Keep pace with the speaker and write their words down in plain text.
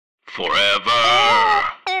Forever.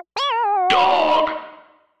 Dog.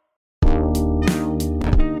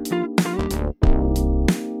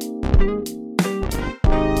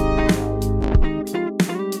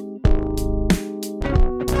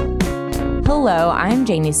 Hello, I'm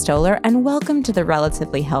Janie Stoller, and welcome to the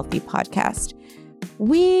Relatively Healthy Podcast.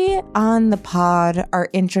 We on the pod are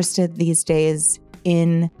interested these days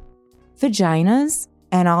in vaginas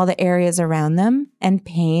and all the areas around them, and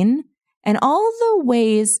pain, and all the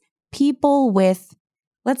ways people with,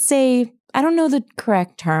 let's say, I don't know the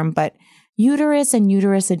correct term, but uterus and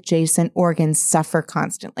uterus adjacent organs suffer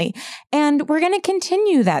constantly. And we're going to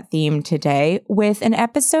continue that theme today with an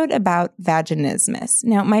episode about vaginismus.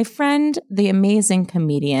 Now, my friend, the amazing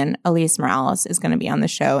comedian Elise Morales, is going to be on the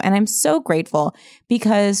show. And I'm so grateful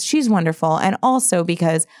because she's wonderful. And also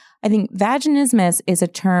because I think vaginismus is a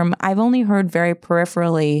term I've only heard very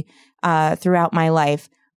peripherally throughout my life.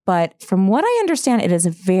 But from what I understand, it is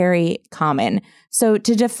very common. So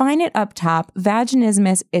to define it up top,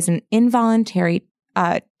 vaginismus is an involuntary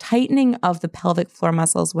tightening of the pelvic floor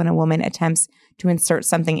muscles when a woman attempts to insert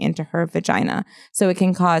something into her vagina. So it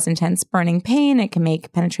can cause intense burning pain. It can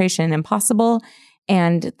make penetration impossible.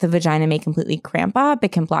 And the vagina may completely cramp up.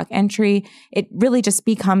 It can block entry. It really just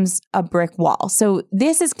becomes a brick wall. So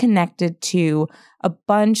this is connected to a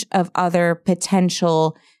bunch of other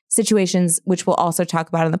potential situations, which we'll also talk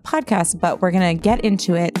about in the podcast, but we're going to get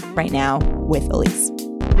into it right now with Elise.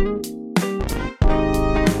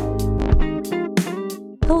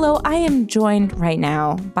 Hello, I am joined right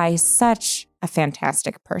now by such a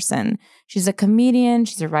fantastic person. She's a comedian,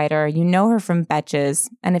 she's a writer. You know her from Betches,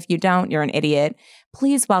 and if you don't, you're an idiot.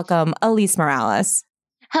 Please welcome Elise Morales.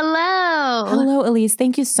 Hello. Hello, Elise.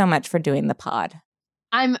 Thank you so much for doing the pod.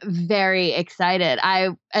 I'm very excited.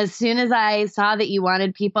 As soon as I saw that you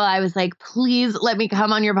wanted people, I was like, please let me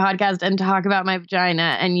come on your podcast and talk about my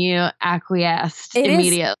vagina. And you acquiesced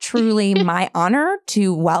immediately. It is truly my honor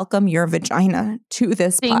to welcome your vagina to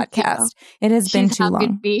this podcast. It has been too long. To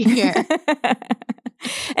be here.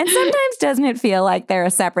 And sometimes doesn't it feel like they're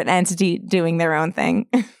a separate entity doing their own thing?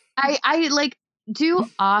 I do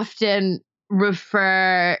often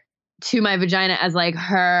refer to my vagina as like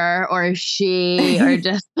her or she or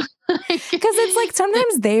just because it's like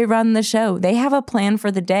sometimes they run the show. They have a plan for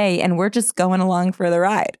the day and we're just going along for the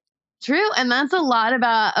ride. True. And that's a lot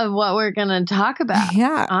of what we're going to talk about.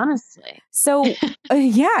 Yeah. Honestly. So,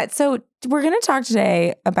 So we're going to talk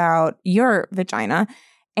today about your vagina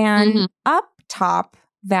and up top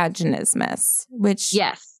vaginismus, which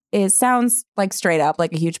sounds like straight up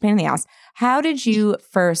like a huge pain in the ass. How did you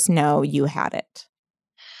first know you had it?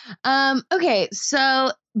 Okay,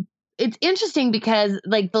 so it's interesting because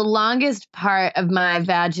like the longest part of my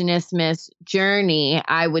vaginismus journey,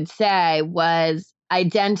 I would say, was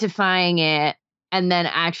identifying it and then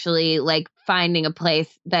actually like finding a place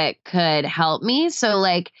that could help me. So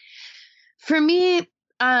like for me,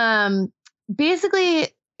 basically,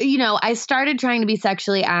 you know, I started trying to be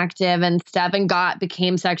sexually active and stuff and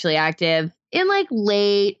became sexually active in like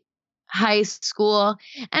late high school.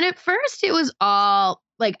 And at first it was all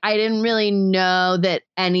like, I didn't really know that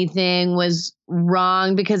anything was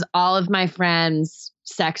wrong because all of my friends'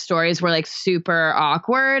 sex stories were like super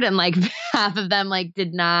awkward and like half of them like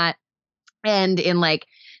did not end in like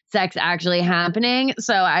sex actually happening.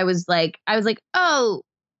 So I was like, oh,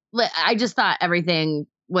 I just thought everything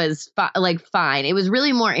was fine. It was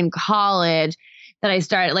really more in college that I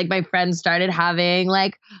started, like my friends started having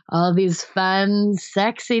like all these fun,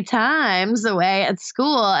 sexy times away at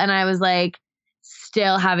school. And I was like,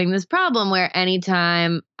 still having this problem where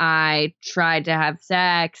anytime I tried to have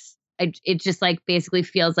sex, it just like basically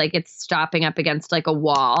feels like it's stopping up against like a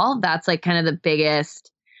wall. That's like kind of the biggest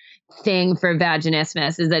thing for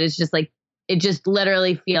vaginismus is that it's just like, it just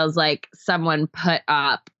literally feels like someone put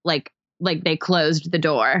up like they closed the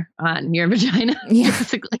door on your vagina,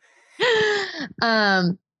 basically.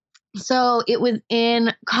 So it was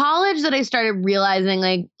in college that I started realizing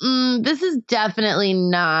like, this is definitely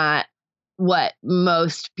not what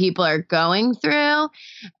most people are going through.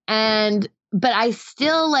 But I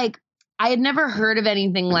still like, I had never heard of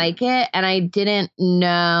anything like it. And I didn't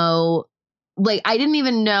know, like, I didn't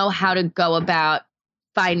even know how to go about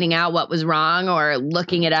finding out what was wrong or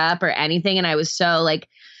looking it up or anything. And I was so like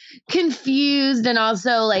confused and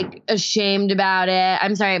also like ashamed about it.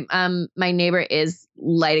 I'm sorry. My neighbor is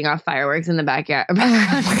lighting off fireworks in the backyard.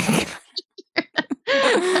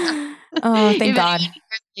 Oh, thank God.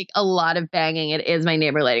 Like a lot of banging. It is my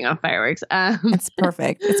neighbor lighting off fireworks. It's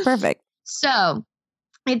perfect. It's perfect. So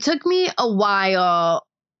it took me a while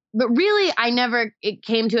really, it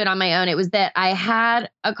came to it on my own. It was that I had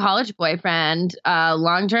a college boyfriend, a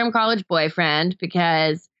long-term college boyfriend,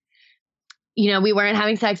 because, we weren't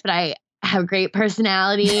having sex, but I have great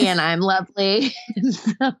personality and I'm lovely.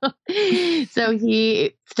 So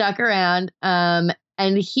he stuck around.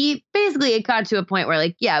 And he basically, it got to a point where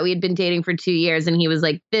we had been dating for 2 years and he was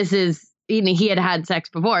like, he had sex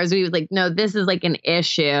before. So he was like, no, this is an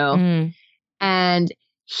issue. Mm. And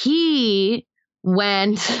he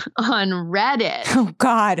went on Reddit. Oh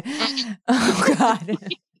God. Oh God.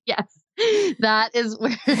 Yes. That is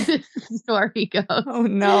where this story goes. Oh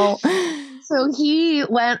no. So he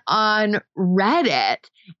went on Reddit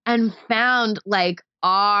and found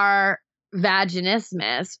our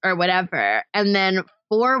vaginismus or whatever, and then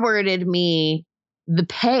forwarded me the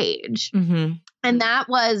page. Mm-hmm. And that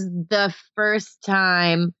was the first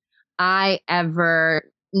time I ever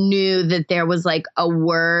knew that there was a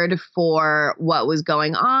word for what was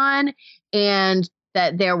going on, and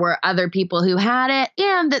that there were other people who had it,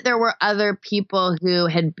 and that there were other people who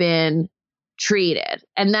had been treated.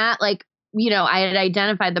 And that I had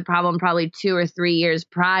identified the problem probably 2 or 3 years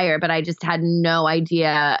prior, but I just had no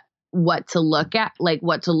idea what to look at,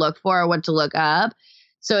 what to look for or what to look up.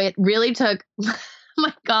 So it really took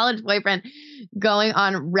my college boyfriend going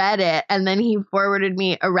on Reddit, and then he forwarded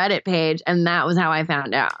me a Reddit page, and that was how I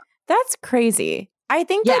found out. That's crazy. I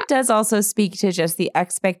think that does also speak to just the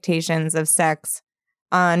expectations of sex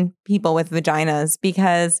on people with vaginas,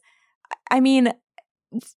 because we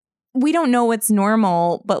don't know what's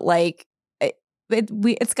normal, but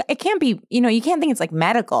it can't be, you can't think it's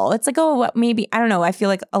medical. It's maybe, I don't know. I feel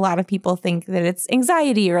like a lot of people think that it's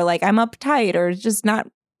anxiety or I'm uptight or just not,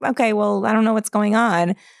 okay, well, I don't know what's going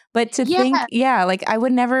on. But to think, I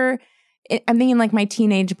would never, I'm thinking my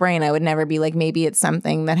teenage brain, I would never be maybe it's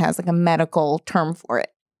something that has a medical term for it.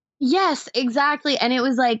 Yes, exactly. And it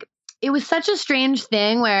was it was such a strange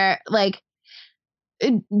thing where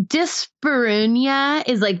dyspareunia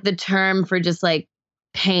is the term for just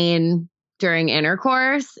pain during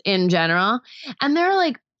intercourse in general. And there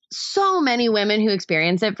are so many women who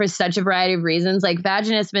experience it for such a variety of reasons.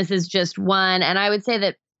 Vaginismus is just one. And I would say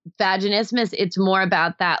that vaginismus, it's more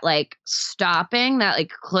about that stopping, that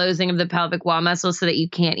closing of the pelvic wall muscle so that you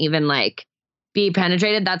can't even be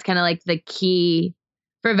penetrated. That's kind of the key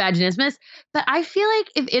for vaginismus. But I feel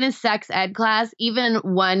if in a sex ed class, even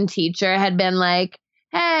one teacher had been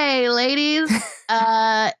hey, ladies,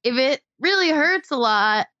 if it really hurts a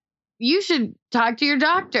lot, you should talk to your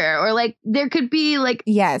doctor. Or there could be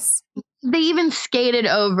yes, they even skated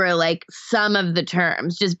over some of the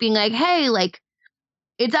terms, just being hey,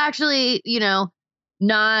 it's actually,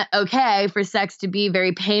 not okay for sex to be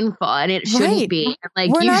very painful, and it shouldn't be.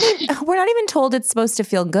 We're not even told it's supposed to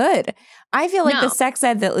feel good. I feel the sex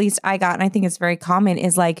ed that at least I got, and I think it's very common,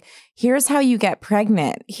 is here's how you get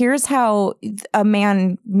pregnant. Here's how a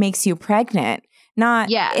man makes you pregnant. Not,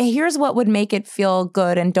 here's what would make it feel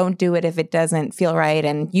good, and don't do it if it doesn't feel right,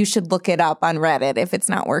 and you should look it up on Reddit if it's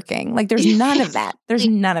not working. There's none of that. There's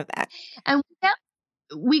none of that. And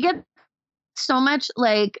we get so much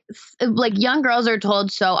young girls are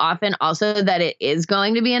told so often also that it is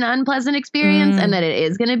going to be an unpleasant experience and that it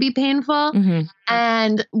is going to be painful. Mm-hmm.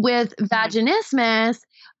 And with vaginismus,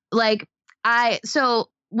 we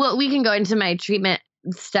can go into my treatment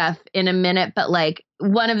stuff in a minute, but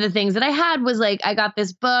one of the things that I had was I got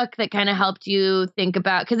this book that kind of helped you think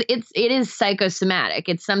about, because it is psychosomatic.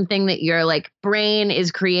 It's something that your brain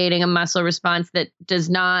is creating a muscle response that does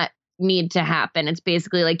not need to happen. It's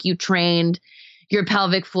basically you trained your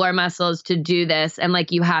pelvic floor muscles to do this, and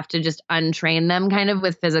you have to just untrain them kind of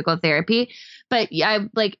with physical therapy. But I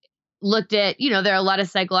looked at, there are a lot of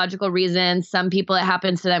psychological reasons. Some people, it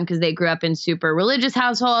happens to them because they grew up in super religious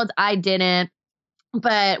households. I didn't.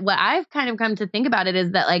 But what I've kind of come to think about it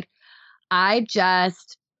is that I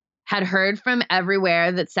just had heard from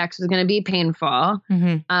everywhere that sex was going to be painful.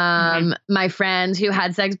 Mm-hmm. My friends who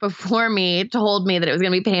had sex before me told me that it was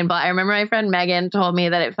going to be painful. I remember my friend Megan told me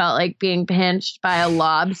that it felt like being pinched by a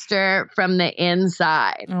lobster from the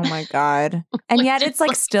inside. Oh my God. And yet it's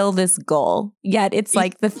still this goal. Yet it's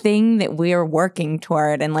the thing that we're working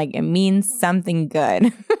toward, and it means something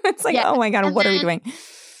good. It's oh my God, what are we doing?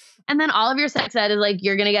 And then all of your sex ed is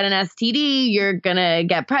you're going to get an STD, you're going to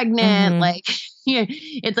get pregnant. Mm-hmm.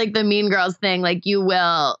 It's the Mean Girls thing. You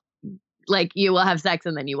will have sex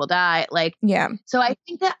and then you will die. Yeah. So I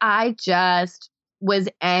think that I just was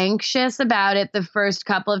anxious about it the first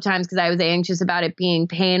couple of times because I was anxious about it being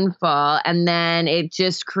painful. And then it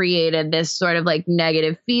just created this sort of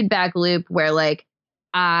negative feedback loop where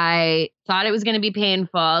I thought it was going to be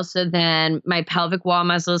painful. So then my pelvic wall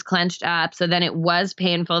muscles clenched up. So then it was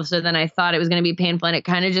painful. So then I thought it was going to be painful. And it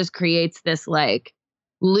kind of just creates this like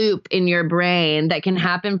loop in your brain that can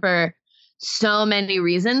happen for so many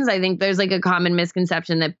reasons. I think there's like a common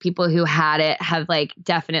misconception that people who had it have like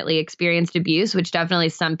definitely experienced abuse, which definitely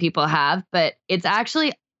some people have, but it's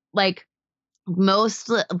actually like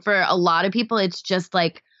for a lot of people, it's just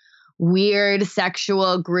like weird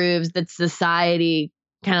sexual grooves that society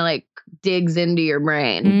kind of like digs into your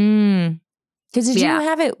brain. Because did you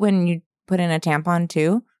have it when you put in a tampon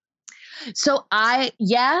too? So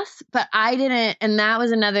yes, but I didn't. And that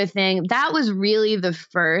was another thing. That was really the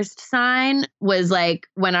first sign, was like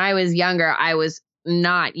when I was younger, I was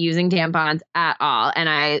not using tampons at all. And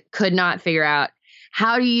I could not figure out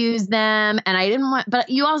how to use them. And I didn't want,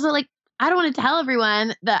 but you also like, I don't want to tell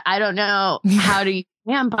everyone that I don't know how to use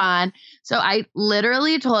tampon. So I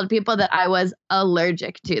literally told people that I was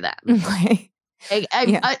allergic to them.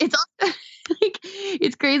 It's also, like,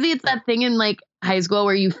 it's crazy. It's that thing in like high school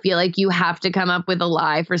where you feel like you have to come up with a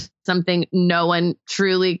lie for something no one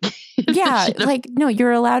truly like, no,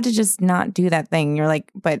 you're allowed to just not do that thing. You're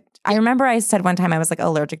like, but I remember I said one time I was like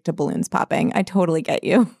allergic to balloons popping. I totally get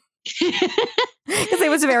you. Because it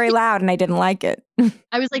was very loud and I didn't like it.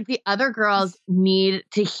 I was like, the other girls need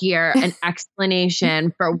to hear an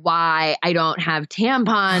explanation for why I don't have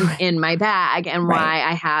tampons in my bag and why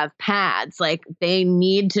I have pads. Like, they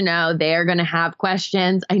need to know. They're going to have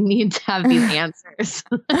questions. I need to have these answers.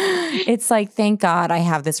 It's like, thank God I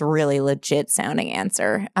have this really legit sounding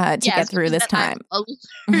answer to get through this time.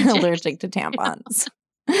 Allergic to tampons.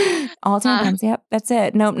 All tampons. Yep. That's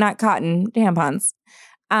it. Nope. Not cotton tampons.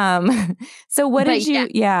 So what did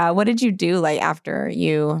you do like after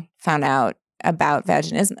you found out about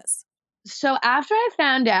vaginismus? So after I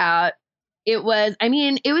found out, it was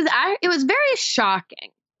very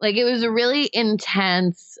shocking. Like, it was a really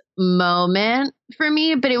intense moment for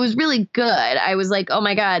me, but it was really good. I was like, oh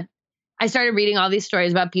my God. I started reading all these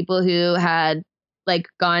stories about people who had like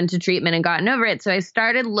gone to treatment and gotten over it. So I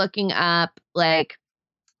started looking up like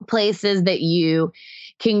places that you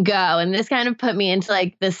can go. And this kind of put me into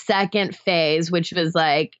like the second phase, which was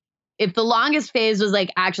like, if the longest phase was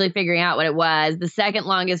like actually figuring out what it was, the second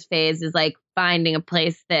longest phase is like finding a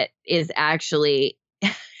place that is actually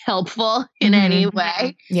helpful in any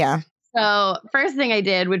way. Yeah. So first thing I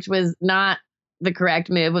did, which was not the correct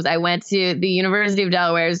move, was I went to the University of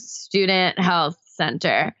Delaware's Student Health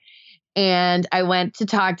Center. And I went to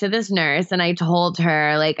talk to this nurse and I told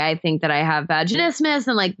her, like, I think that I have vaginismus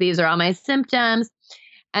and like, these are all my symptoms.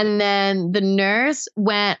 And then the nurse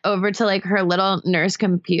went over to like her little nurse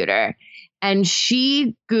computer and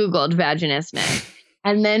she Googled vaginismus.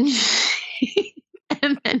 And then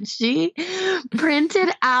she printed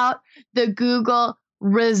out the Google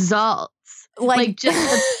results. Like just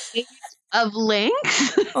a page of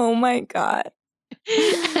links. Oh my God.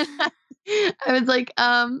 I was like,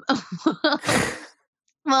 well,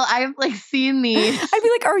 I've like seen these. I'd be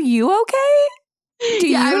like, are you okay? Do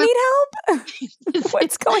you need help?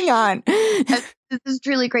 What's going on? This is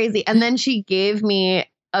truly crazy. And then she gave me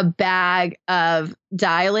a bag of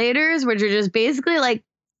dilators, which are just basically like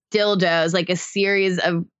dildos, like a series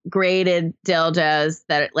of graded dildos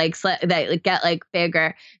that get like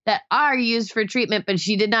bigger, that are used for treatment. But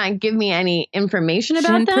she did not give me any information about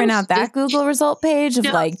them. She didn't print out that Google result page of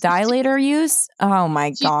like dilator use. Oh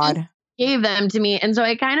my God. Gave them to me. And so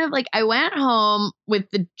I kind of like, I went home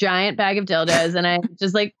with the giant bag of dildos and I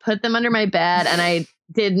just like put them under my bed and I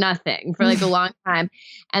did nothing for like a long time.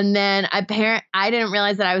 And then I didn't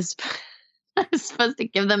realize that I was supposed to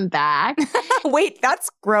give them back. Wait,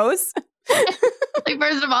 that's gross. Like,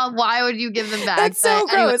 first of all, why would you give them back? That's so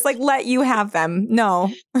gross. Like, let you have them.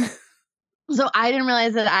 No. So I didn't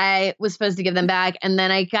realize that I was supposed to give them back. And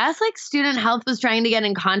then I guess like Student Health was trying to get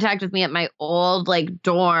in contact with me at my old like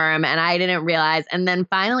dorm and I didn't realize. And then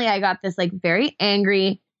finally I got this like very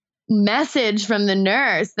angry message from the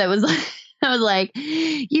nurse that was like, I was like,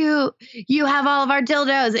 you have all of our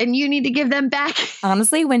dildos and you need to give them back.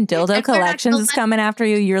 Honestly, when Dildo Collections is coming after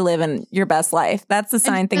you, you're living your best life. That's the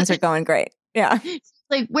sign things are going great. Yeah.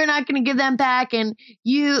 Like, we're not going to give them back, and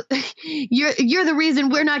you're the reason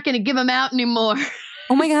we're not going to give them out anymore.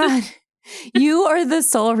 Oh my God. You are the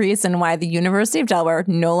sole reason why the University of Delaware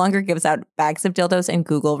no longer gives out bags of dildos and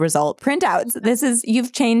Google result printouts. This is,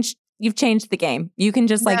 you've changed the game. You can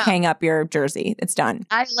just like hang up your jersey. It's done.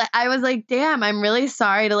 I was like, damn, I'm really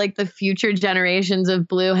sorry to like the future generations of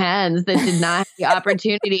blue hens that did not have the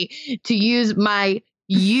opportunity to use my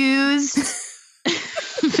used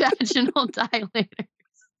vaginal dilator.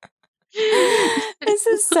 This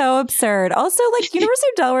is so absurd. Also, like, University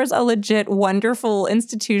of Delaware is a legit, wonderful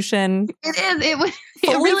institution. It is. It was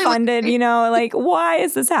fully really funded, was, like, why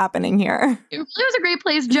is this happening here? It really was a great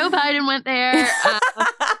place. Joe Biden went there.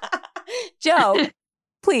 Joe,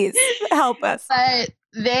 please help us. But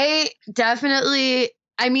they definitely,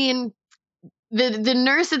 I mean, the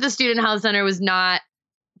nurse at the student health center was not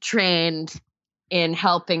trained in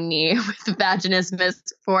helping me with vaginismus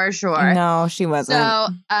for sure. No, she wasn't. So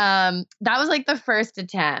that was like the first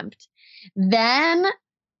attempt. Then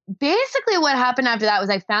basically what happened after that was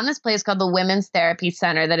I found this place called the Women's Therapy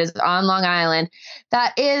Center that is on Long Island.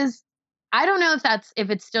 That is, I don't know if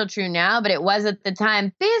it's still true now, but it was at the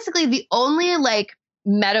time, basically the only like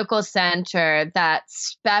medical center that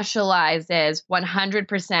specializes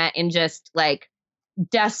 100% in just like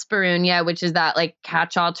dyspareunia, which is that like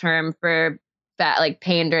catch-all term for like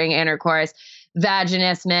pain during intercourse,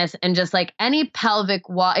 vaginismus, and just like any pelvic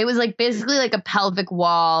wall. It was like basically like a pelvic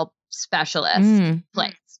wall specialist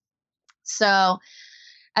place. So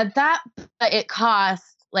at that, it cost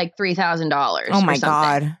like $3,000. Oh my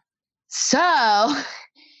God. So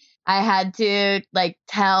I had to like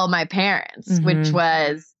tell my parents, which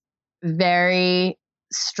was very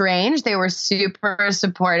strange. They were super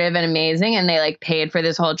supportive and amazing, and they like paid for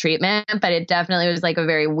this whole treatment, but it definitely was like a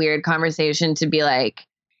very weird conversation to be like,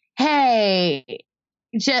 hey,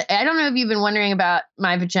 I don't know if you've been wondering about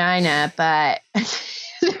my vagina, but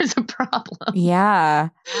there's a problem. Yeah.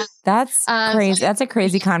 That's crazy. That's a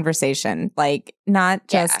crazy conversation. Like, not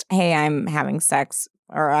just, hey, I'm having sex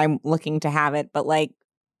or I'm looking to have it, but like,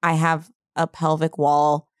 I have a pelvic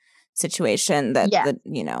wall situation that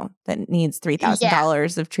needs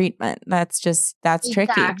 $3,000 of treatment. That's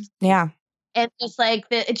tricky. Yeah. And just like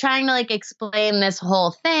trying to like explain this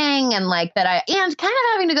whole thing and like that and kind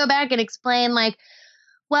of having to go back and explain like,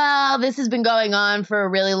 well, this has been going on for a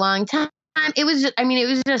really long time.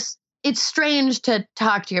 It's strange to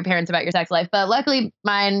talk to your parents about your sex life, but luckily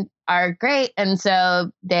mine are great. And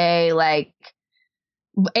so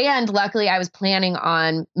and luckily I was planning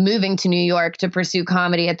on moving to New York to pursue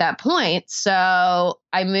comedy at that point. So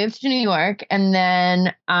I moved to New York, and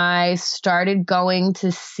then I started going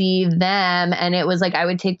to see them. And it was like, I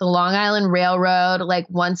would take the Long Island Railroad like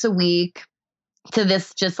once a week to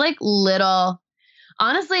this just like little,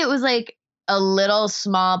 honestly, it was like a little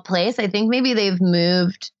small place. I think maybe they've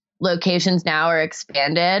moved locations now or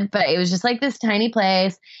expanded, but it was just like this tiny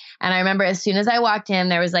place. And I remember as soon as I walked in,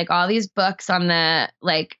 there was like all these books on the,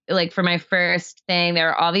 like for my first thing, there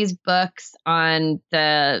were all these books on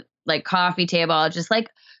the like coffee table, just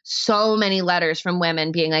like so many letters from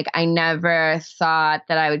women being like, I never thought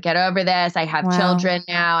that I would get over this. I have children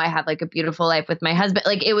now. I have like a beautiful life with my husband.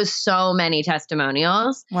 Like it was so many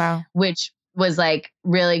testimonials. Wow. Which was like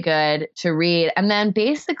really good to read. And then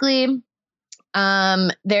basically,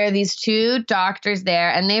 there are these two doctors there,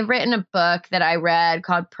 and they've written a book that I read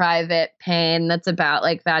called Private Pain that's about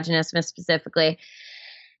like vaginismus specifically.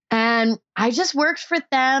 And I just worked for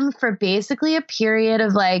them for basically a period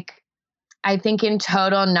of like, I think in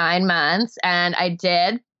total 9 months. And I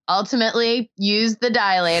did ultimately use the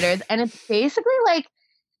dilators. And it's basically like,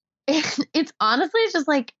 it's honestly just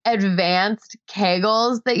like advanced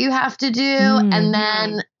Kegels that you have to do. And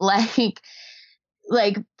then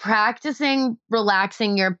like practicing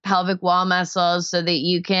relaxing your pelvic wall muscles so that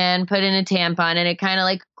you can put in a tampon, and it kind of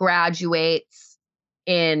like graduates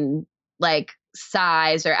in like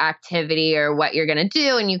size or activity or what you're going to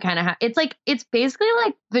do. And you kind of it's basically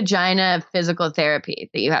like vagina physical therapy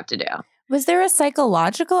that you have to do. Was there a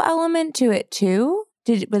psychological element to it too?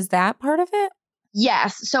 Was that part of it?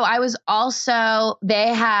 Yes. So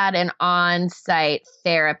they had an on-site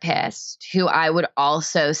therapist who I would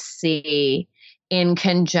also see in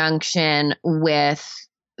conjunction with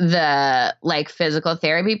the like physical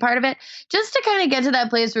therapy part of it, just to kind of get to that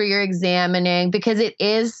place where you're examining, because it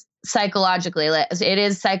is psychological.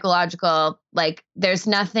 Like there's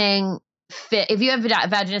nothing if you have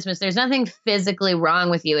vaginismus, there's nothing physically wrong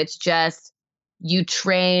with you. It's just you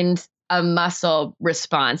trained a muscle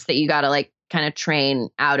response that you got to like kind of train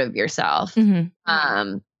out of yourself.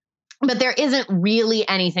 But there isn't really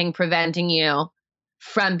anything preventing you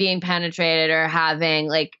from being penetrated or having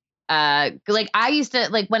like I used to,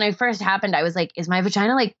 like when it first happened, I was like, is my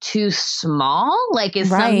vagina like too small? Like is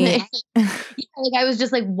something like I was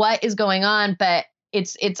just like, what is going on? But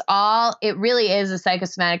it really is a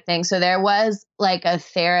psychosomatic thing. So there was like a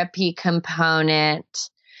therapy component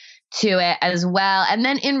to it as well. And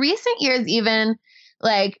then in recent years, even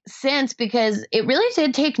like since, because it really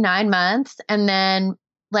did take 9 months. And then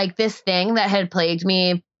like this thing that had plagued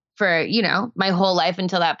me for, my whole life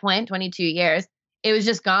until that point, 22 years, it was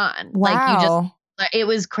just gone. Wow. it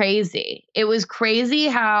was crazy. It was crazy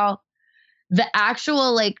how the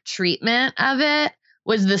actual like treatment of it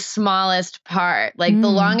was the smallest part. Like the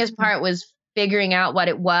longest part was figuring out what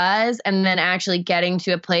it was and then actually getting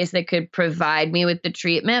to a place that could provide me with the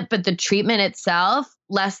treatment. But the treatment itself,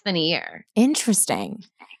 less than a year. Interesting.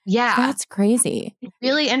 Yeah. That's crazy.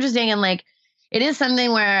 Really interesting. And like, it is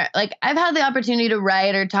something where like I've had the opportunity to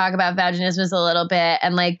write or talk about vaginismus a little bit.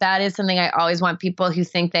 And like, that is something I always want people who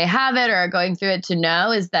think they have it or are going through it to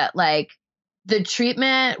know is that like the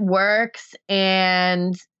treatment works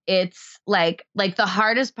and it's like the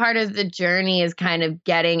hardest part of the journey is kind of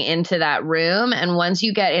getting into that room. And once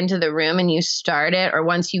you get into the room and you start it, or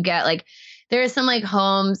once you get like, there is some like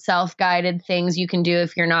home self-guided things you can do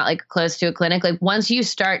if you're not like close to a clinic. Like once you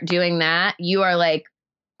start doing that, you are like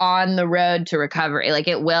on the road to recovery. Like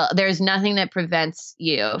there's nothing that prevents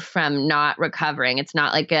you from not recovering. It's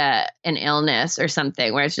not like an illness or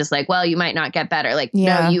something where it's just like, well, you might not get better. Like,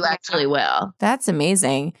 no, you actually will. That's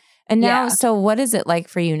amazing. And now, so what is it like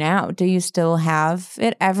for you now? Do you still have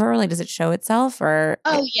it ever? Like, does it show itself or?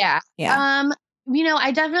 Oh yeah. You know,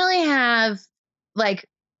 I definitely have like,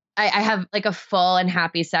 I have like a full and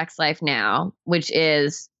happy sex life now, which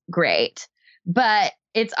is great, but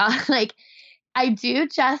it's like, I do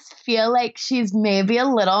just feel like she's maybe a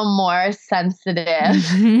little more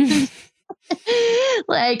sensitive.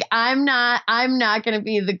 Like I'm not going to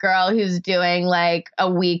be the girl who's doing like a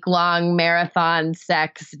week-long marathon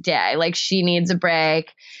sex day. Like she needs a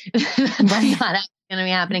break. That's not going to be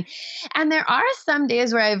happening. And there are some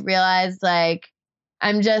days where I've realized like,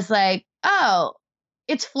 I'm just like, oh,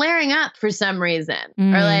 it's flaring up for some reason.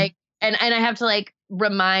 Or like, and I have to like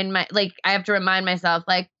remind myself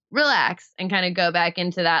like, relax and kind of go back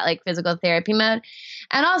into that like physical therapy mode.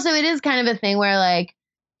 And also it is kind of a thing where like,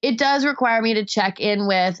 it does require me to check in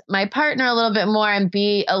with my partner a little bit more and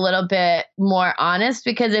be a little bit more honest,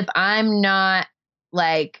 because if I'm not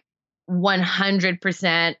like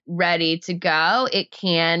 100% ready to go, it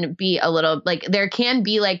can be a little like there can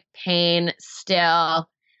be like pain still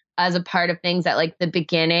as a part of things at like the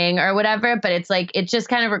beginning or whatever. But it's like, it just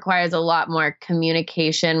kind of requires a lot more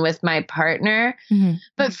communication with my partner.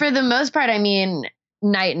 But for the most part, I mean,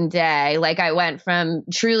 night and day. Like I went from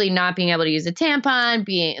truly not being able to use a tampon,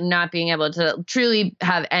 not being able to truly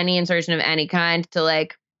have any insertion of any kind to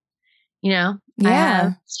like, you know, I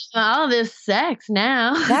have all this sex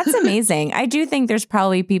now. That's amazing. I do think there's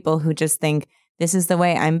probably people who just think this is the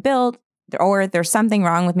way I'm built, or there's something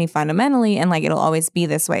wrong with me fundamentally, and like it'll always be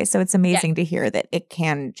this way. So it's amazing to hear that it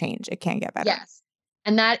can change. It can get better. Yes.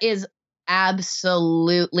 And that is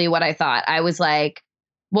absolutely what I thought. I was like,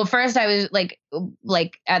 well, first I was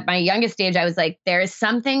like at my youngest stage, I was like, there is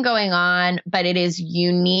something going on, but it is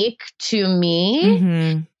unique to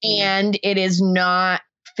me and it is not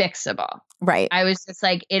fixable. Right. I was just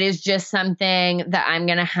like, it is just something that I'm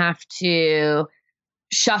going to have to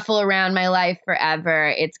shuffle around my life forever.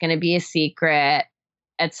 It's going to be a secret,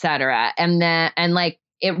 etc. And like,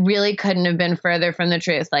 it really couldn't have been further from the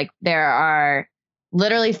truth. Like there are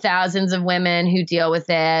literally thousands of women who deal with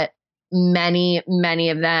it. Many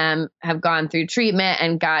of them have gone through treatment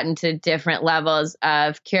and gotten to different levels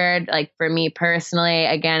of cured. Like for me personally,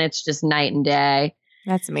 again, it's just night and day.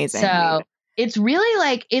 That's amazing. So it's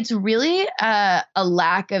really a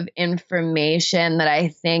lack of information that I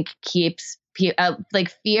think keeps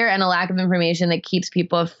like fear and a lack of information that keeps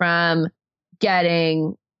people from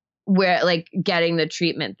getting the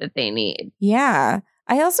treatment that they need. Yeah.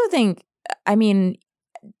 I also think, I mean,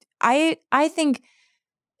 I think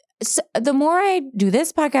the more I do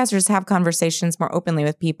this podcast or just have conversations more openly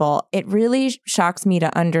with people, it really shocks me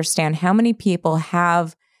to understand how many people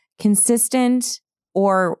have consistent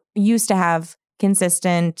or used to have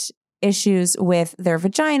consistent issues with their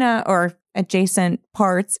vagina or adjacent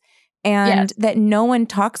parts, and that no one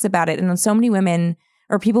talks about it. And so many women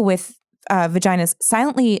or people with vaginas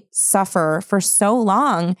silently suffer for so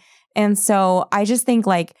long. And so I just think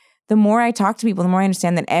like the more I talk to people, the more I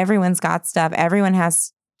understand that everyone's got stuff. Everyone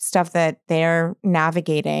has stuff that they're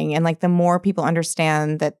navigating. And like the more people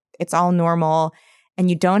understand that it's all normal and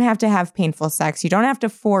you don't have to have painful sex. You don't have to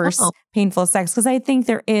force painful sex. Because I think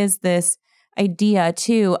there is this idea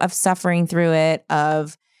too of suffering through it,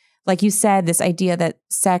 of like you said, this idea that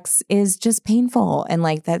sex is just painful and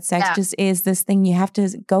like that sex just is this thing you have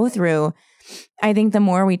to go through. I think the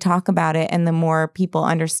more we talk about it and the more people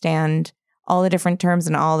understand all the different terms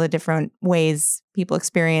and all the different ways people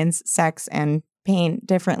experience sex and pain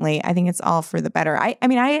differently, I think it's all for the better. I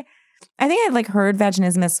mean, I think I've like heard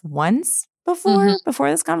vaginismus once before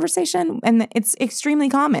this conversation, and it's extremely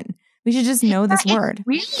common. We should just know this word.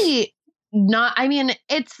 Really,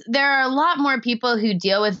 there are a lot more people who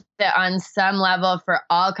deal with it on some level for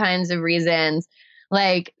all kinds of reasons.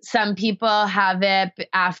 Like some people have it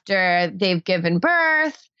after they've given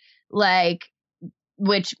birth, like,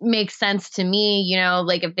 which makes sense to me,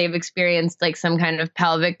 like if they've experienced like some kind of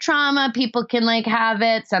pelvic trauma, people can like have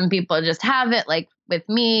it. Some people just have it, like with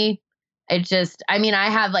me. I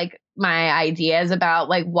have like my ideas about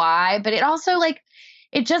like why, but it also like,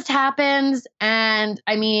 it just happens. And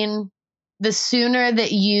I mean, the sooner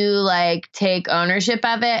that you like take ownership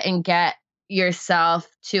of it and get yourself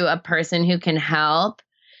to a person who can help,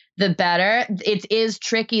 the better. It is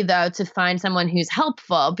tricky though to find someone who's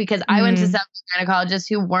helpful, because I went to several gynecologists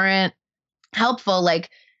who weren't helpful. Like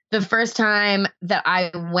the first time that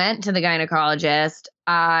I went to the gynecologist,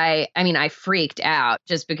 I freaked out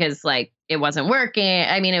just because like it wasn't working.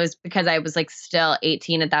 It was because I was like still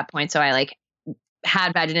 18 at that point. So I like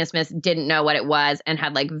had vaginismus, didn't know what it was, and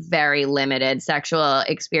had like very limited sexual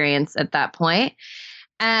experience at that point.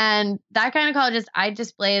 And that gynecologist, I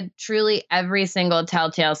displayed truly every single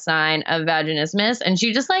telltale sign of vaginismus, and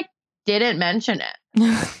she just like didn't mention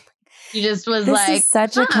it. She just was this like, is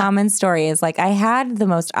such a common story. Is like, I had the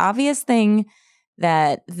most obvious thing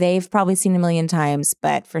that they've probably seen a million times,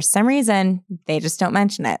 but for some reason they just don't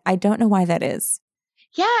mention it. I don't know why that is.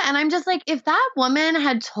 Yeah. And I'm just like, if that woman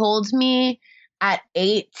had told me at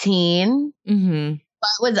 18, what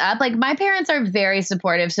was up? Like my parents are very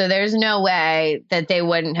supportive, so there's no way that they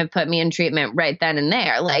wouldn't have put me in treatment right then and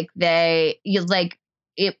there. Like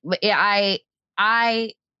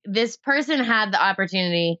this person had the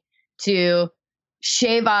opportunity to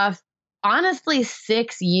shave off honestly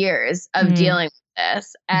 6 years of dealing with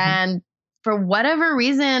this. And for whatever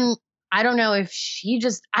reason, I don't know if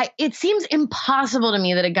it seems impossible to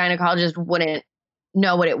me that a gynecologist wouldn't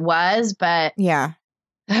know what it was, but yeah.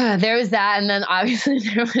 There was that, and then obviously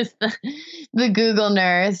there was the Google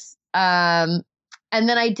nurse. And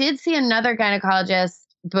then I did see another gynecologist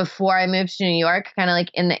before I moved to New York, kind of like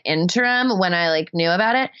in the interim when I like knew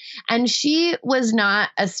about it. And she was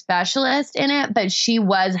not a specialist in it, but she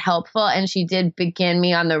was helpful, and she did begin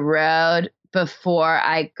me on the road before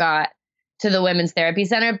I got to the Women's Therapy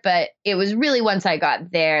Center. But it was really once I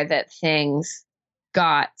got there that things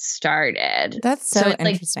got started. That's so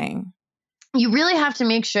interesting. Like, you really have to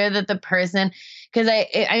make sure that the person, because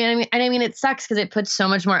it sucks because it puts so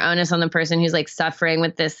much more onus on the person who's like suffering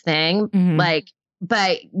with this thing. Like,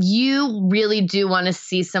 but you really do want to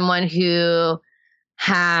see someone who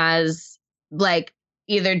has like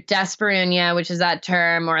either dyspareunia, which is that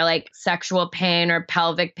term, or like sexual pain or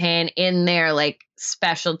pelvic pain in their like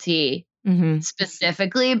specialty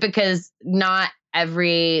specifically, because not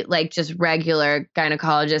every like just regular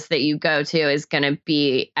gynecologist that you go to is going to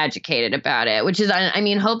be educated about it, which is,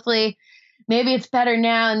 hopefully maybe it's better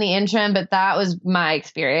now in the interim, but that was my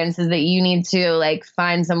experience, is that you need to like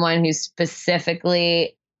find someone who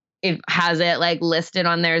specifically has it like listed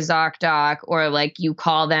on their ZocDoc, or like you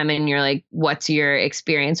call them and you're like, what's your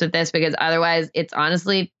experience with this? Because otherwise it's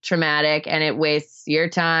honestly traumatic and it wastes your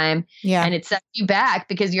time. Yeah. And it sets you back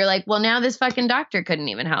because you're like, well, now this fucking doctor couldn't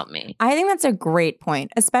even help me. I think that's a great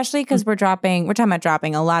point, especially because we're talking about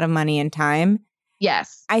dropping a lot of money and time.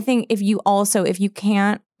 Yes. I think if you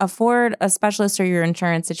can't afford a specialist or your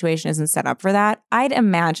insurance situation isn't set up for that, I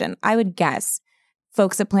would guess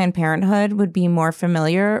folks at Planned Parenthood would be more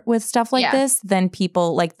familiar with stuff like this than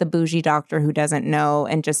people like the bougie doctor who doesn't know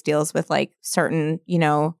and just deals with like certain,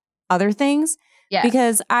 other things. Yeah.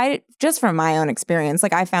 Because just from my own experience,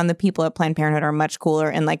 like I found the people at Planned Parenthood are much cooler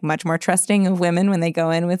and like much more trusting of women when they go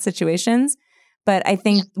in with situations. But I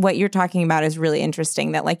think what you're talking about is really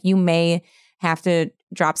interesting, that like you may have to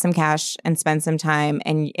drop some cash and spend some time.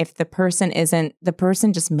 And if the person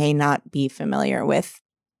just may not be familiar with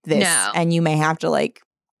this, and you may have to like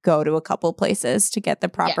go to a couple places to get the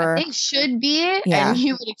proper. They should be, and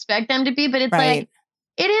you would expect them to be, but it's like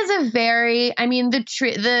it is a very,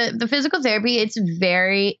 the physical therapy, it's a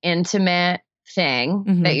very intimate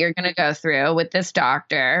thing that you're going to go through with this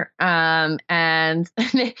doctor, and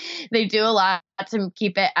they do a lot to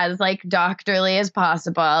keep it as like doctorly as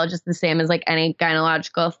possible, just the same as like any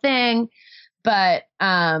gynecological thing, but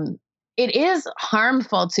it is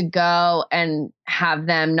harmful to go and have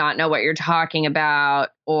them not know what you're talking about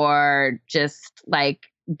or just like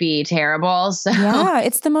be terrible. So yeah,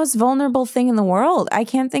 it's the most vulnerable thing in the world. I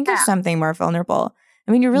can't think of something more vulnerable.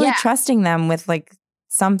 You're really trusting them with like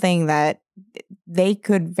something that they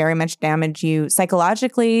could very much damage you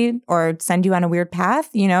psychologically or send you on a weird path,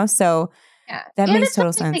 so that makes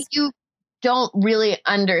total sense. That you don't really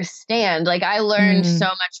understand. Like I learned so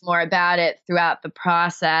much more about it throughout the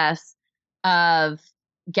process of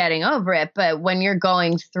getting over it. But when you're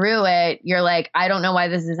going through it, you're like, I don't know why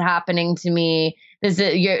this is happening to me.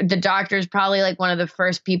 The doctor's probably like one of the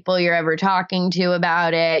first people you're ever talking to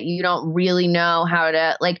about it. You don't really know how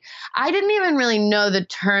to, like, I didn't even really know the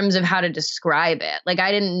terms of how to describe it. Like,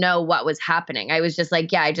 I didn't know what was happening. I was just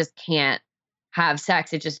like, yeah, I just can't have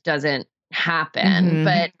sex. It just doesn't happen. Mhm.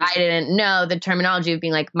 But I didn't know the terminology of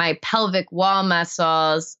being like my pelvic wall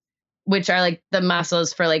muscles, which are like the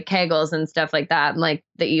muscles for like Kegels and stuff like that, and like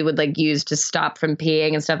that you would like use to stop from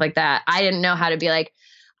peeing and stuff like that. I didn't know how to be like,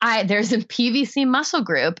 there's a PVC muscle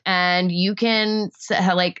group and you can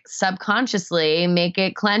like subconsciously make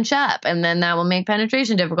it clench up and then that will make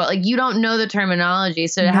penetration difficult. Like you don't know the terminology.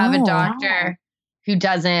 So to have a No. doctor who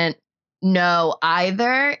doesn't know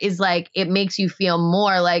either is like, it makes you feel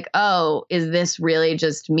more like, oh, is this really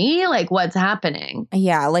just me? Like what's happening?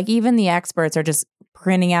 Yeah, like even the experts are just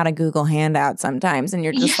printing out a Google handout sometimes, and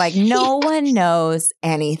you're just like, no one knows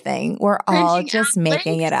anything. We're all Printing just out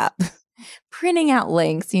making links. it up, printing out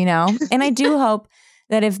links, you know? And I do hope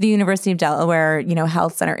that if the University of Delaware,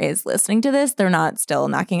 Health Center is listening to this, they're not still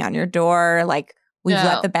knocking on your door. Like, we've No.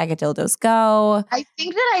 let the bag of dildos go. I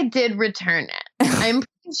think that I did return it. I'm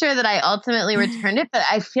pretty sure that I ultimately returned it, but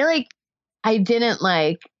I feel like I didn't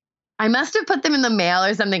I must have put them in the mail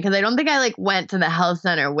or something because I don't think I like went to the health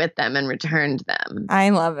center with them and returned them. I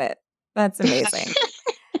love it. That's amazing.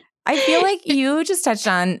 I feel like you just touched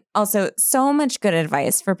on also so much good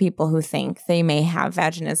advice for people who think they may have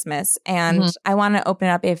vaginismus. And I want to open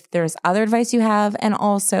up if there's other advice you have, and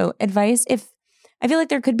also advice if I feel like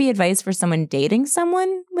there could be advice for someone dating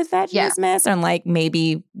someone with vaginismus, and like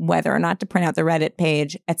maybe whether or not to print out the Reddit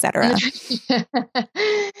page, etc.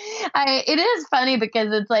 It is funny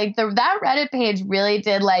because it's like that Reddit page really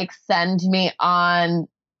did like send me on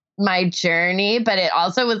my journey, but it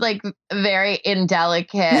also was like very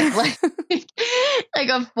indelicate, like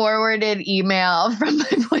a forwarded email from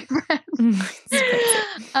my boyfriend.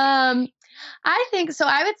 I think so.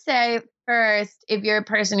 I would say first, if you're a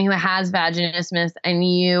person who has vaginismus and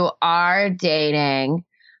you are dating,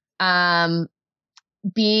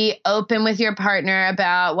 be open with your partner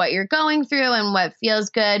about what you're going through and what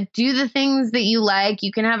feels good. Do the things that you like.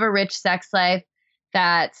 You can have a rich sex life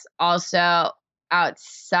that's also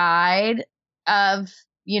outside of,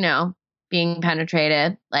 being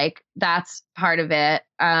penetrated. Like that's part of it.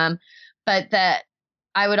 But that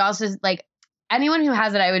I would also like anyone who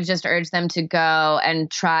has it, I would just urge them to go and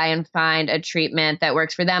try and find a treatment that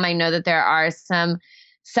works for them. I know that there are some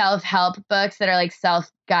self-help books that are like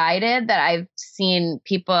self-guided that I've seen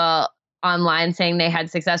people online saying they had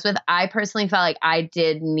success with. I personally felt like I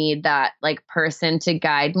did need that like person to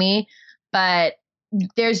guide me, but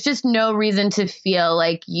there's just no reason to feel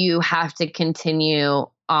like you have to continue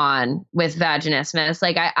on with vaginismus.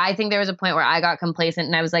 Like I think there was a point where I got complacent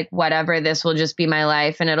and I was like, whatever, this will just be my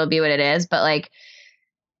life and it'll be what it is. But like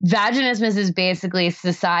vaginismus is basically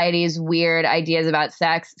society's weird ideas about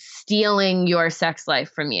sex stealing your sex life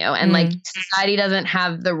from you. And like society doesn't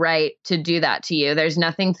have the right to do that to you. There's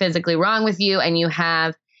nothing physically wrong with you, and you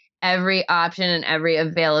have every option and every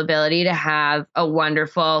availability to have a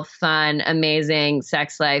wonderful, fun, amazing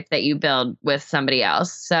sex life that you build with somebody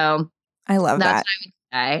else. So I love that. What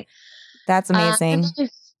I would say. That's amazing.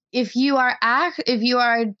 If you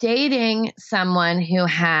are dating someone who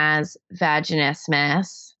has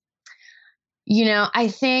vaginismus, I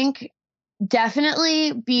think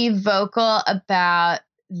definitely be vocal about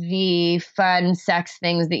the fun sex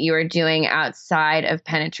things that you are doing outside of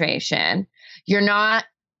penetration. You're not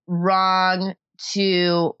wrong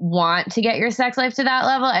to want to get your sex life to that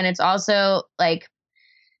level. And it's also like,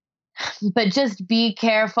 but just be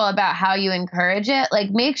careful about how you encourage it. Like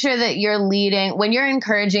make sure that when you're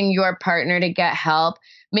encouraging your partner to get help,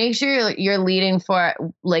 make sure you're leading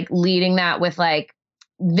that with like,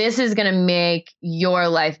 this is going to make your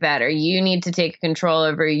life better. You need to take control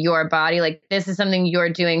over your body. Like this is something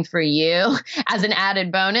you're doing for you. As an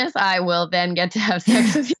added bonus, I will then get to have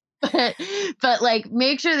sex with you. But like,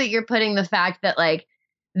 make sure that you're putting the fact that like,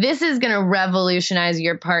 this is going to revolutionize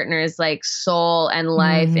your partner's like soul and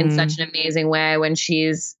life in such an amazing way when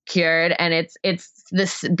she's cured. And it's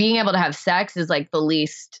this being able to have sex is like the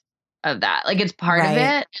least of that. Like it's part of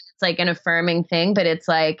it. It's like an affirming thing, but it's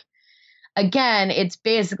like, again, it's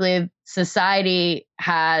basically society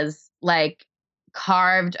has like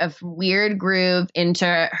carved a weird groove into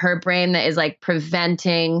her brain that is like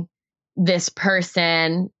preventing this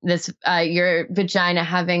person, your vagina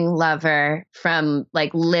having lover from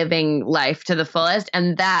like living life to the fullest,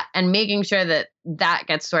 and making sure that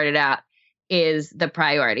gets sorted out is the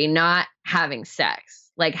priority, not having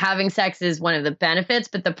sex. Like having sex is one of the benefits,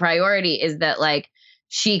 but the priority is that like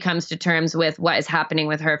she comes to terms with what is happening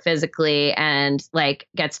with her physically and like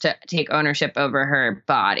gets to take ownership over her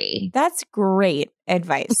body. That's great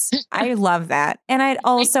advice. I love that. And I'd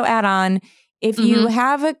also add on, if you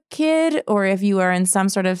have a kid or if you are in some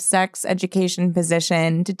sort of sex education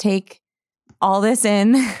position, to take all this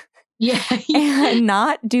in and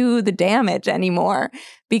not do the damage anymore.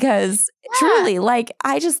 Because truly, like,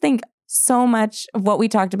 I just think so much of what we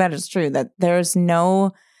talked about is true, that there's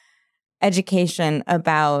no education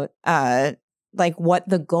about like what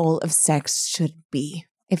the goal of sex should be.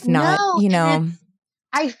 If not,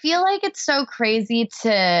 I feel like it's so crazy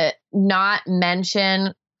to not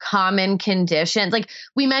mention common conditions. Like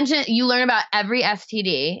we mentioned, you learn about every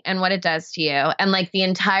STD and what it does to you and like the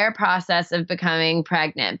entire process of becoming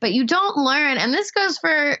pregnant, but you don't learn, and this goes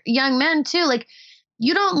for young men too, like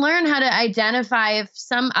you don't learn how to identify if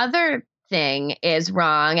some other thing is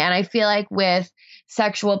wrong. And I feel like with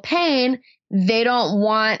sexual pain, they don't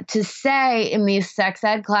want to say in these sex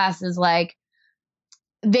ed classes, like,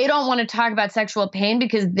 they don't want to talk about sexual pain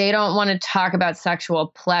because they don't want to talk about sexual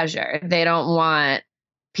pleasure. They don't want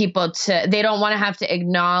they don't want to have to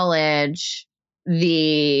acknowledge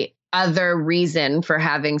the other reason for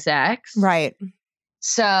having sex. Right.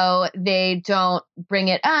 So they don't bring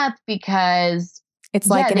it up because it's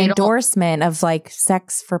like an endorsement of like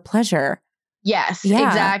sex for pleasure. Yes, yeah,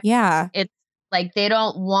 exactly. Yeah. It's like they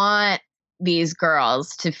don't want these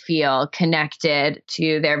girls to feel connected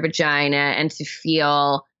to their vagina and to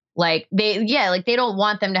feel like they don't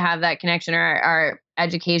want them to have that connection, or our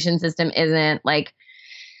education system isn't like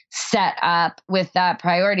set up with that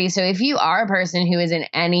priority. So if you are a person who is in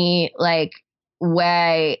any like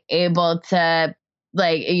way able to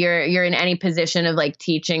like you're in any position of like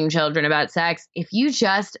teaching children about sex, if you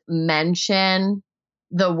just mention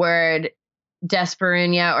the word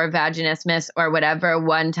dyspareunia or vaginismus or whatever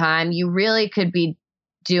one time, you really could be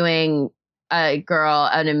doing a girl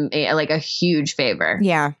a huge favor.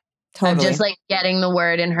 Yeah, totally. Of just like getting the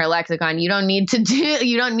word in her lexicon. You don't need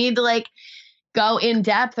to like go in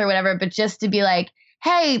depth or whatever, but just to be like,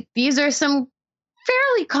 hey, these are some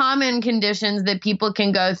fairly common conditions that people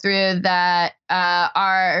can go through that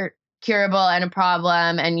are curable and a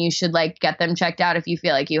problem, and you should like get them checked out if you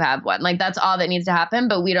feel like you have one. Like that's all that needs to happen.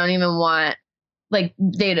 But we don't even want like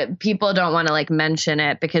people don't want to like mention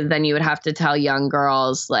it, because then you would have to tell young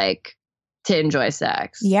girls like to enjoy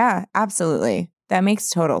sex. Yeah, absolutely. That makes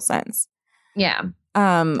total sense. Yeah.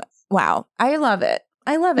 Wow. I love it.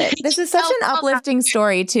 This is such an uplifting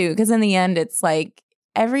story too, because in the end, it's like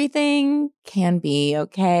everything can be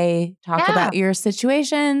okay. Talk about your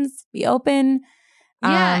situations, be open.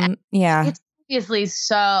 Yeah. It's obviously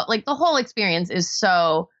so like the whole experience is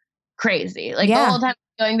so crazy. Like the whole time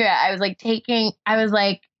going through it, I was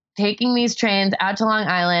like taking these trains out to Long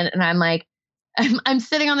Island, and I'm like, I'm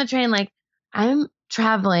sitting on the train like I'm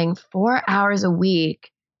traveling 4 hours a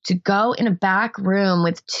week to go in a back room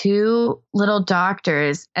with two little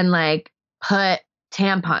doctors and like put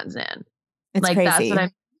tampons in. It's like crazy. That's what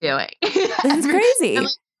I'm doing. It's crazy.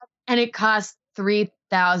 And it costs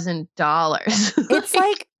 $3,000. It's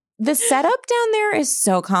like the setup down there is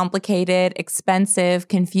so complicated, expensive,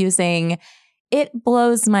 confusing. It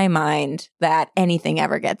blows my mind that anything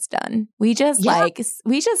ever gets done. We just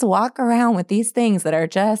walk around with these things that are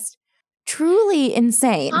just truly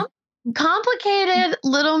insane. Complicated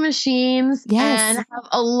little machines and have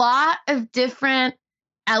a lot of different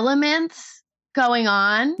elements going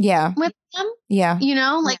on with them. Yeah. You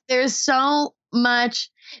know, like there's so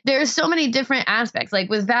many different aspects. Like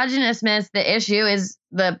with vaginismus, the issue is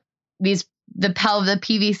the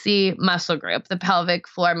PVC muscle group, the pelvic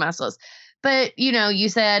floor muscles. But, you know, you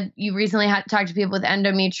said you recently had talked to people with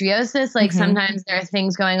endometriosis. Like sometimes there are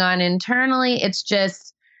things going on internally. It's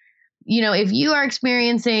just, you know, if you are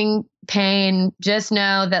experiencing pain, just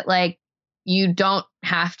know that like you don't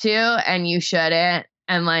have to and you shouldn't.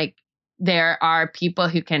 And like there are people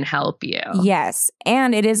who can help you. Yes.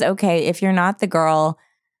 And it is okay if you're not the girl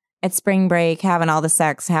at spring break having all the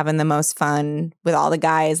sex, having the most fun with all the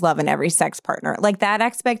guys, loving every sex partner. Like that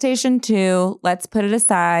expectation too, let's put it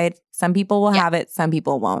aside. Some people will have it, some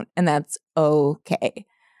people won't. And that's okay.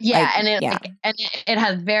 Yeah, like, and it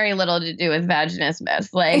has very little to do with vaginismus.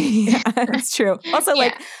 Like, that's true. Also,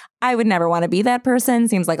 like, I would never want to be that person.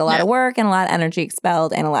 Seems like a lot of work and a lot of energy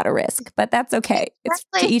expelled and a lot of risk. But that's okay. It's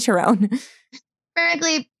to each her own.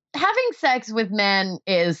 Frankly, having sex with men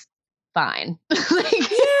is fine.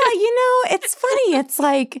 You know, it's funny. It's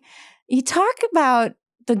like you talk about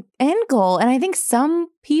the end goal, and I think some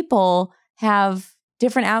people have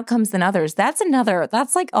different outcomes than others. That's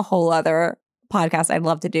like a whole other podcast I'd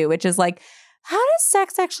love to do, which is like how does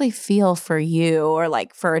sex actually feel for you, or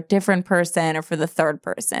like for a different person or for the third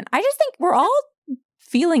person? I just think we're all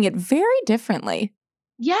feeling it very differently.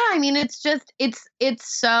 Yeah, I mean, it's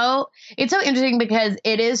so interesting because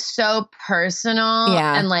it is so personal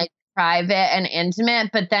and like private and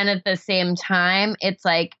intimate, but then at the same time, it's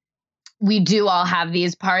like we do all have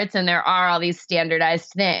these parts and there are all these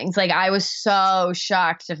standardized things. Like I was so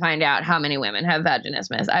shocked to find out how many women have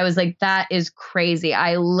vaginismus. I was like, that is crazy.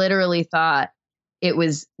 I literally thought it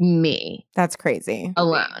was me. That's crazy.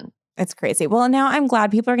 Alone. It's crazy. Well, now I'm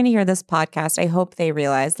glad people are going to hear this podcast. I hope they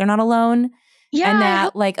realize they're not alone. Yeah. And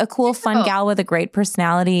that like a cool, fun gal with a great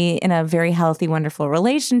personality in a very healthy, wonderful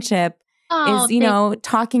relationship is, you know,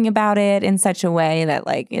 talking about it in such a way that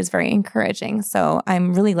like is very encouraging. So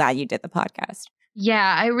I'm really glad you did the podcast.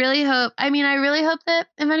 Yeah, I really hope that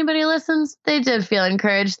if anybody listens, they did feel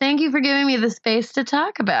encouraged. Thank you for giving me the space to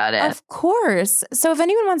talk about it. Of course. So if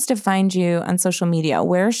anyone wants to find you on social media,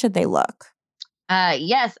 where should they look?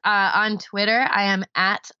 Yes, on Twitter, I am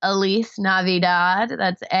at Elise Navidad.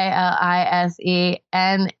 That's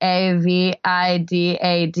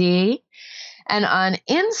ALISENAVIDAD. And on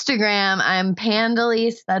Instagram, I'm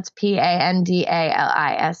Pandalise. That's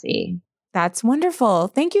PANDALISE. That's wonderful.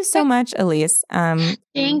 Thank you so much, Elise.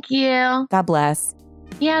 Thank you. God bless.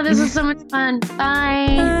 Yeah, this was so much fun.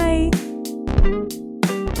 Bye. Bye.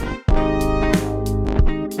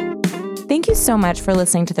 Thank you so much for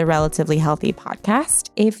listening to the Relatively Healthy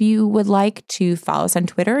podcast. If you would like to follow us on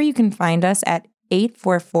Twitter, you can find us at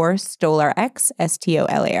 844-STOLARX,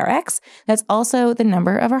 STOLARX. That's also the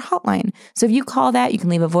number of our hotline. So if you call that, you can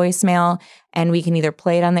leave a voicemail and we can either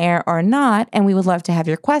play it on the air or not. And we would love to have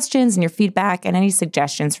your questions and your feedback and any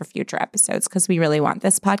suggestions for future episodes because we really want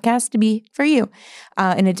this podcast to be for you.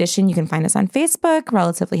 In addition, you can find us on Facebook,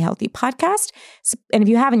 Relatively Healthy Podcast. And if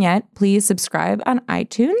you haven't yet, please subscribe on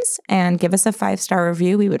iTunes and give us a 5-star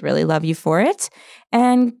review. We would really love you for it.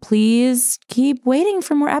 And please keep waiting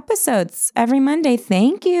for more episodes every Monday.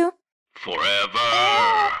 Thank you.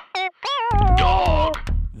 Forever Dog.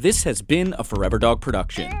 This has been a Forever Dog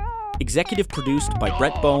production. Executive produced by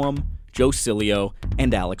Brett Boehm, Joe Cilio,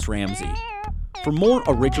 and Alex Ramsey. For more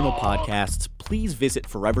original podcasts, please visit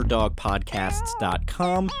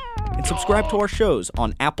foreverdogpodcasts.com and subscribe to our shows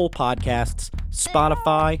on Apple Podcasts,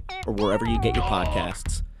 Spotify, or wherever you get your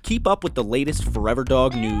podcasts. Keep up with the latest Forever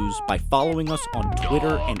Dog news by following us on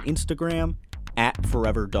Twitter and Instagram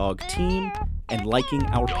 @ForeverDogTeam and liking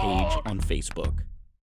our page on Facebook.